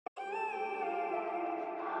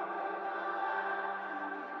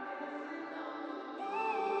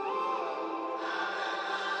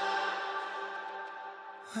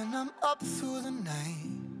When I'm up through the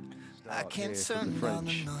night, I can't turn down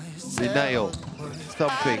the noise. The nail,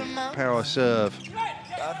 thumping, power serve.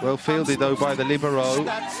 Well fielded though by the libero.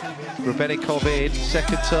 Grebennikov in,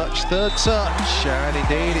 second touch, third touch, and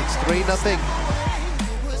indeed it's 3-0.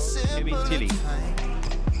 Tilly.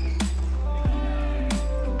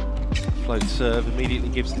 Float serve immediately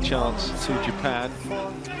gives the chance to Japan.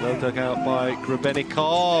 Well dug out by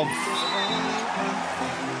Grebennikov.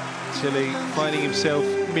 Tilly finding himself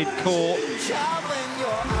mid-court.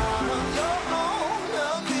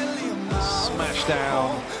 Smash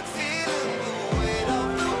down.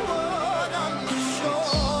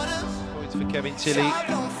 Points for Kevin Tilly.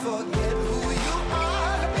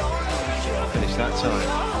 Finish that time.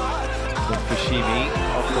 Fushimi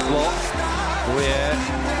off the block. We're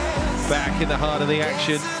back in the heart of the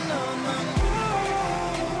action.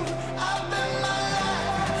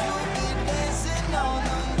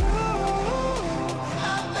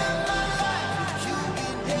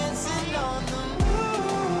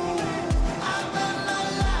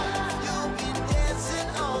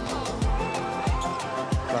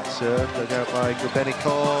 Flat serve, dug out by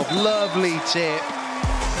Grebennikov. Lovely tip.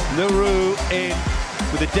 LaRue in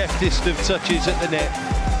with the deftest of touches at the net.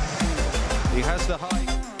 He has the height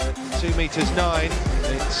at 2.9 meters.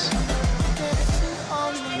 It's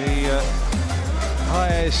the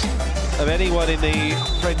highest of anyone in the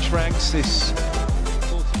French ranks. This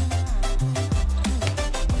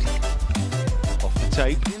off the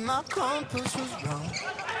tape.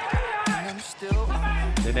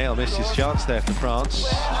 Linnaeus missed his chance there for France,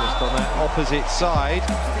 just on that opposite side.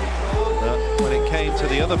 But when it came to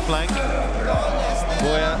the other flank,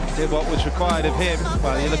 Boyer did what was required of him.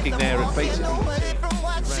 Well, you're looking there at basically ran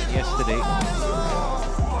yesterday.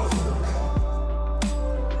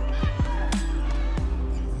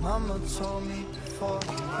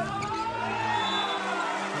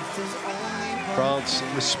 France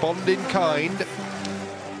respond in kind.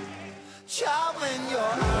 They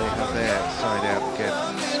have their side out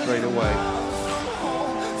again straight away.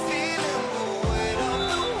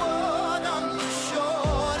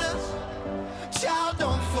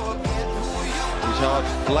 Hard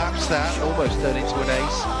flaps that, almost turned into an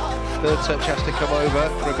ace. Third touch has to come over.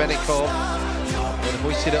 Grebennikov, and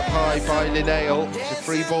hoisted up high by Linnaeus. It's a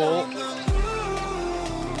free ball.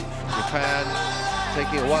 Japan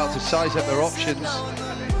taking a while to size up their options.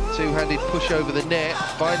 Two-handed push over the net.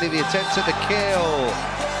 Finally the attempt at the kill.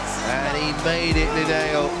 And he made it,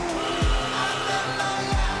 Linnaeus.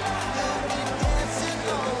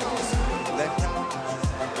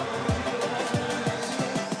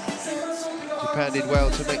 Japan did well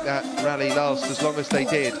to make that rally last as long as they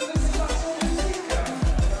did.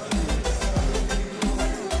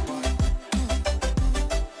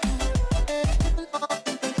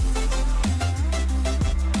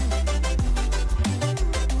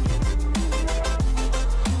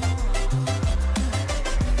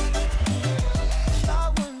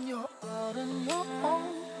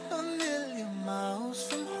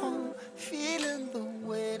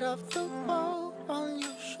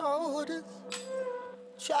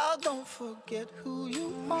 Child, don't forget who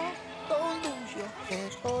you are. Don't lose your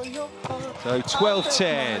head or your heart. So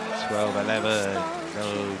 12-10, 12-11.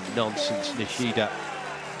 No nonsense, Nishida.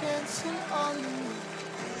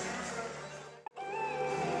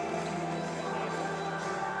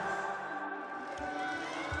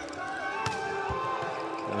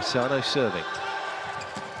 Osano serving.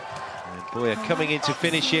 And Boyer coming in to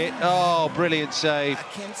finish it. Oh, brilliant save.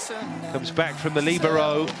 Comes back from the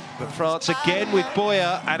libero. But France again with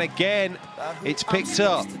Boyer, and again it's picked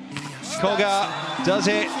up. Koga does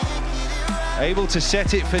it. Able to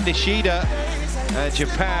set it for Nishida. And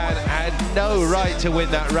Japan had no right to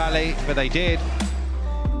win that rally, but they did.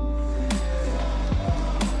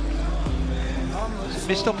 Some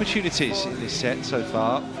missed opportunities in this set so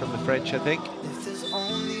far from the French, I think.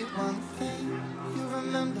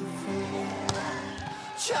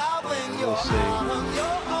 We'll see.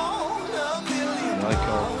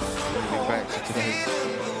 Icon moving back to today.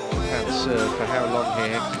 Japan serve for how long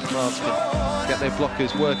here? France can get their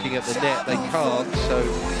blockers working at the net. They can't, so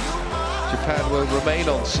Japan will remain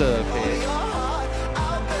on serve here.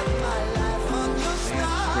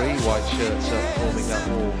 Three white shirts up forming that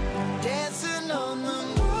wall.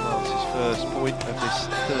 France's first point of this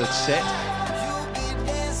third set.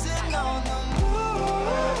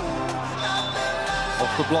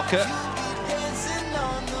 Off the blocker.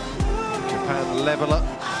 Japan level up.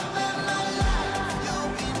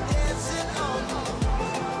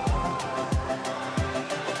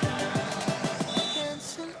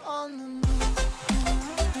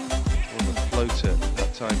 Or the floater,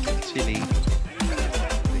 that time from Tilly.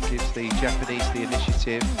 the Japanese the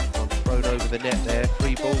initiative. One thrown over the net there.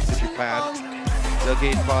 Free ball to Japan. Dug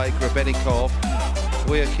in by Grebennikov.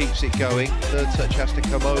 Boya keeps it going. Third touch has to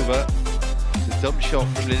come over. It's a dump shot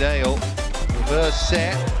from Lineal. Reverse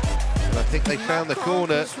set. And I think they found the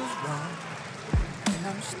corner.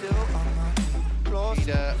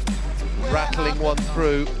 Nishida rattling one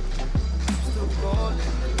through.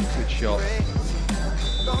 Good shot.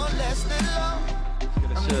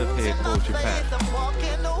 Going to serve here for Japan.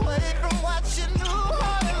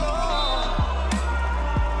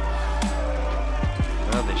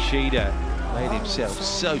 And Nishida made himself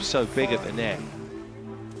so big at the net.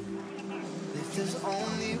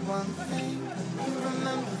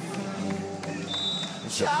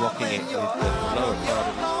 So blocking it with the lower part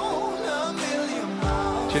of it.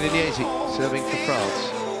 Jenia Grebennikov serving for France.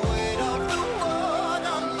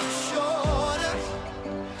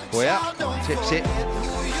 Boya tips it.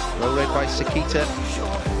 Well read by Sakita.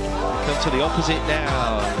 Come to the opposite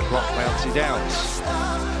now. Block bounces out.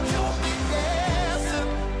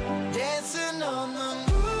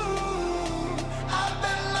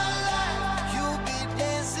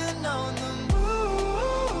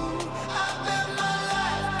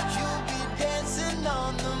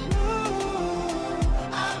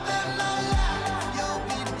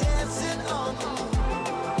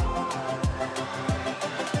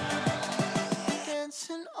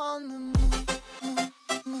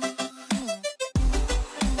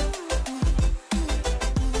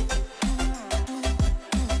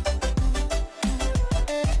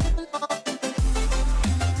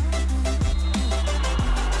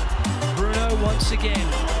 Once again.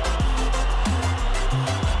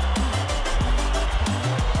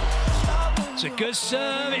 It's a good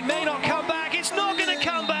serve. It may not come back. It's not going to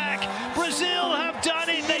come back. Brazil have done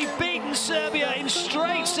it. They've beaten Serbia in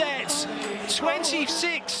straight sets.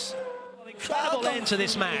 26. Incredible end to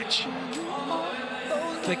this match.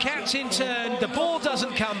 The captain turned. The ball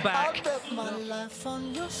doesn't come back.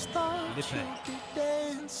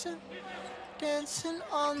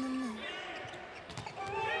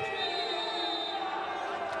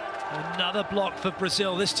 Another block for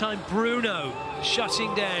Brazil, this time Bruno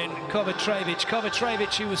shutting down Kovačević.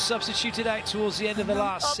 Kovačević, who was substituted out towards the end of the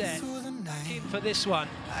last set, in for this one,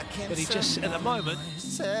 but he just, at the moment,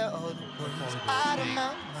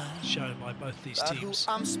 shown by both these teams. Just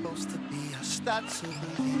about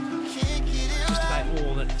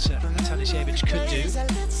all that Atanasievich could do.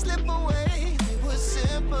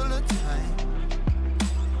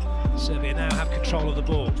 Serbia now have control of the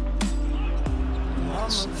ball.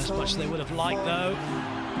 As much as they would have liked, though.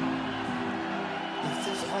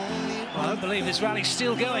 I don't believe this rally's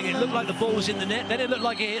still going. It looked like the ball was in the net, then it looked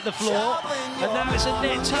like it hit the floor, and now it's a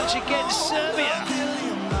net touch against Serbia.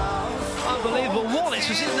 Unbelievable. Wallace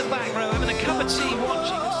was in the back row having a cup of tea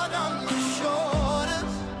watching.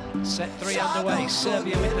 Set 3 underway.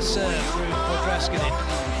 Serbia with the serve through Podraskanin.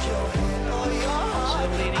 So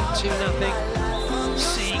leading 2-0.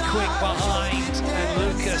 C quick behind, and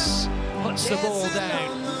Lucas puts the ball down.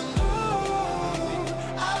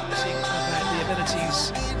 Seeing about the abilities.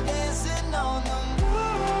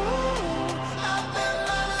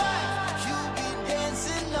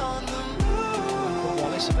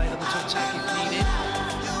 Wallace available to attack if needed.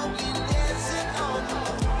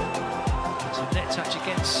 It's a net touch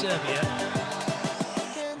against Serbia.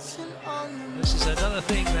 This is another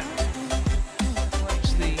thing that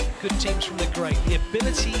makes the good teams from the great. The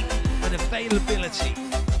ability and availability.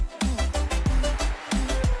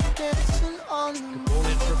 Good ball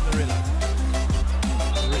in from Murillo.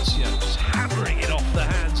 Maurizio just hammering it off the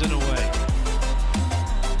hands and away.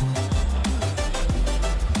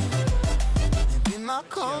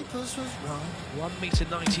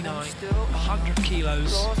 1.99 m, 100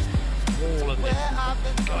 kilos, all of them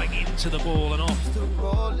going into the ball and off.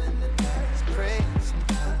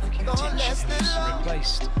 Kageyama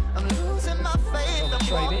replaced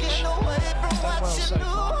Kovačević. He's done well so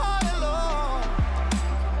far.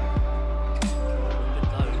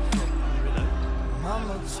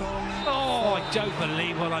 Oh, I don't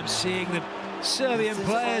believe what I'm seeing. The Serbian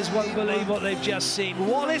players won't believe what they've just seen.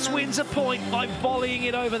 Wallace wins a point by volleying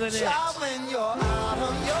it over the net.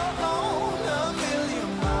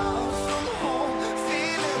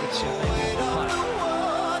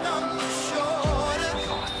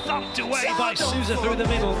 Thumped away by Sousa through the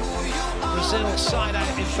middle. Brazil side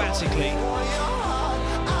out emphatically.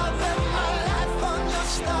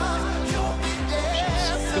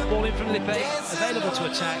 Good ball in from Lippe, available to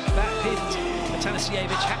attack. That pinned.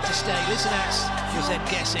 Atanasievich had to stay. Lisinats was then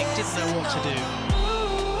guessing, didn't know what to do.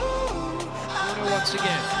 Bruno once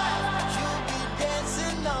again.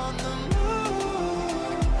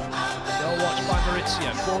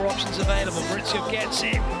 Maurizio. 4 options available. Maurizio gets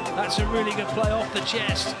it. That's a really good play off the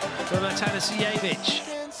chest from Atanasievich.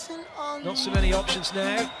 Not so many options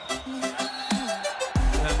now.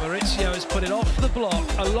 And Maurizio has put it off the block,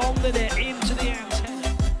 along the net, into the antenna.